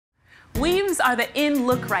Weaves are the in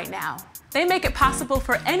look right now. They make it possible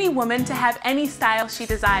for any woman to have any style she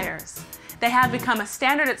desires. They have become a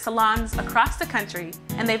standard at salons across the country,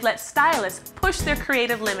 and they've let stylists push their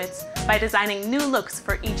creative limits by designing new looks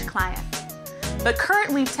for each client. But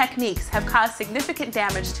current weave techniques have caused significant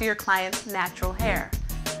damage to your client's natural hair.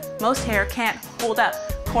 Most hair can't hold up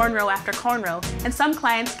cornrow after cornrow, and some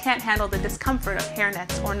clients can't handle the discomfort of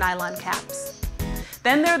hairnets or nylon caps.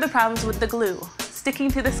 Then there are the problems with the glue,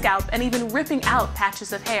 sticking to the scalp and even ripping out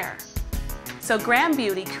patches of hair. So Graham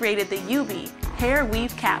Beauty created the UB Hair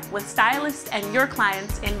Weave Cap with stylists and your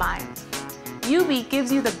clients in mind. UB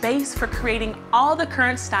gives you the base for creating all the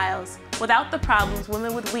current styles without the problems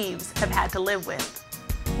women with weaves have had to live with.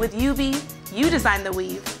 With UB, you design the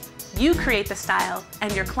weave, you create the style,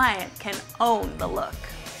 and your client can own the look.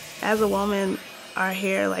 As a woman, our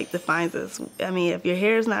hair defines us. I mean, if your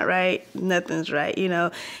hair is not right, nothing's right, you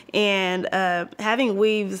know? And having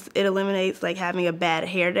weaves, it eliminates having a bad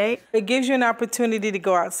hair day. It gives you an opportunity to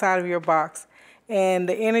go outside of your box. And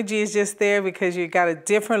the energy is just there because you got a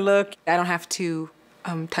different look. I don't have to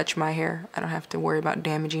touch my hair. I don't have to worry about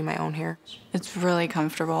damaging my own hair. It's really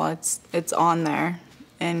comfortable. It's on there,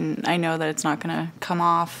 and I know that it's not gonna come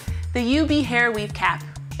off. The UB Hair Weave Cap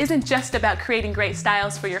isn't just about creating great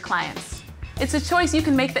styles for your clients. It's a choice you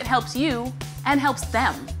can make that helps you and helps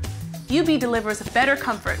them. UB delivers better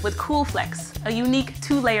comfort with Cool Flex, a unique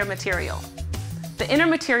 2-layer material. The inner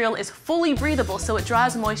material is fully breathable, so it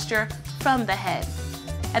draws moisture from the head.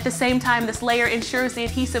 At the same time, this layer ensures the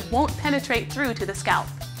adhesive won't penetrate through to the scalp.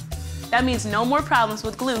 That means no more problems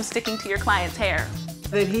with glue sticking to your client's hair.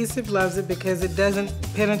 The adhesive loves it because it doesn't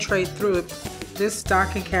penetrate through it. This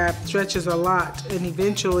stocking cap stretches a lot, and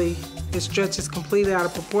eventually it stretches completely out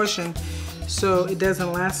of proportion, so it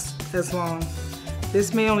doesn't last as long.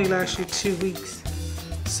 This may only last you 2 weeks.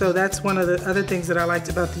 So that's one of the other things that I liked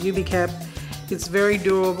about the UV cap. It's very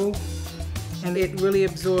durable, and it really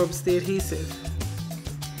absorbs the adhesive.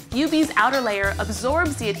 UB's outer layer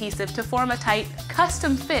absorbs the adhesive to form a tight,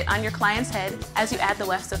 custom fit on your client's head as you add the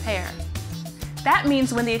wefts of hair. That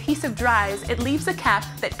means when the adhesive dries, it leaves a cap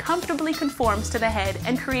that comfortably conforms to the head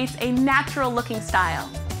and creates a natural-looking style.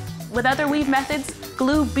 With other weave methods,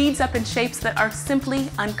 glue beads up in shapes that are simply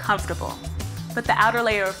uncomfortable. But the outer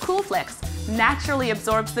layer of Cool Flex naturally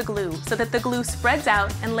absorbs the glue so that the glue spreads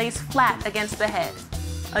out and lays flat against the head.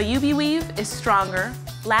 A UB weave is stronger,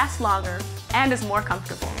 lasts longer, and is more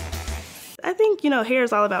comfortable. I think, hair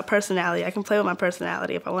is all about personality. I can play with my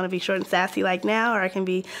personality if I want to be short and sassy like now, or I can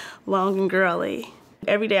be long and girly.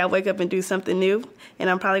 Every day I wake up and do something new, and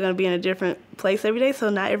I'm probably going to be in a different place every day, so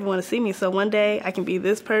not everyone will see me. So one day I can be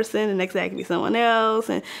this person, the next day I can be someone else,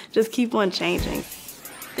 and just keep on changing.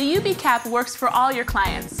 The UB cap works for all your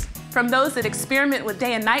clients, from those that experiment with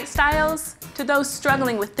day and night styles to those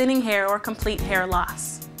struggling with thinning hair or complete hair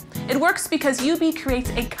loss. It works because UB creates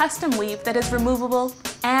a custom weave that is removable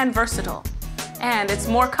and versatile. And it's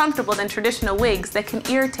more comfortable than traditional wigs that can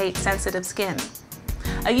irritate sensitive skin.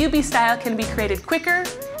 A UB style can be created quicker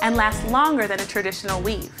and last longer than a traditional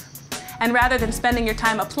weave. And rather than spending your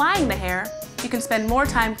time applying the hair, you can spend more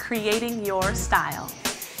time creating your style.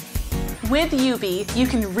 With UB, you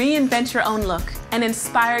can reinvent your own look and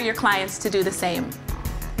inspire your clients to do the same.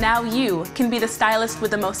 Now you can be the stylist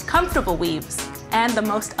with the most comfortable weaves and the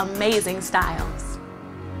most amazing styles.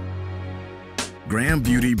 Graham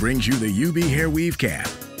Beauty brings you the UB Hair Weave Cap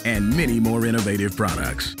and many more innovative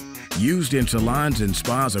products used in salons and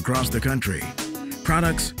spas across the country.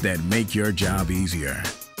 Products that make your job easier.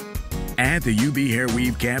 Add the UB Hair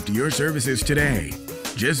Weave Cap to your services today.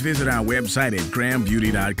 Just visit our website at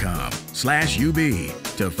grahambeauty.com/UB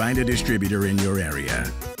to find a distributor in your area.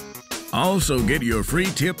 Also get your free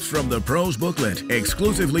tips from the Pros booklet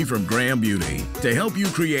exclusively from Graham Beauty to help you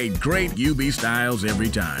create great UB styles every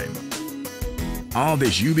time. All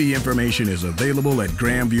this UB information is available at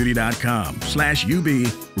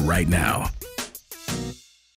grahambeauty.com/UB right now.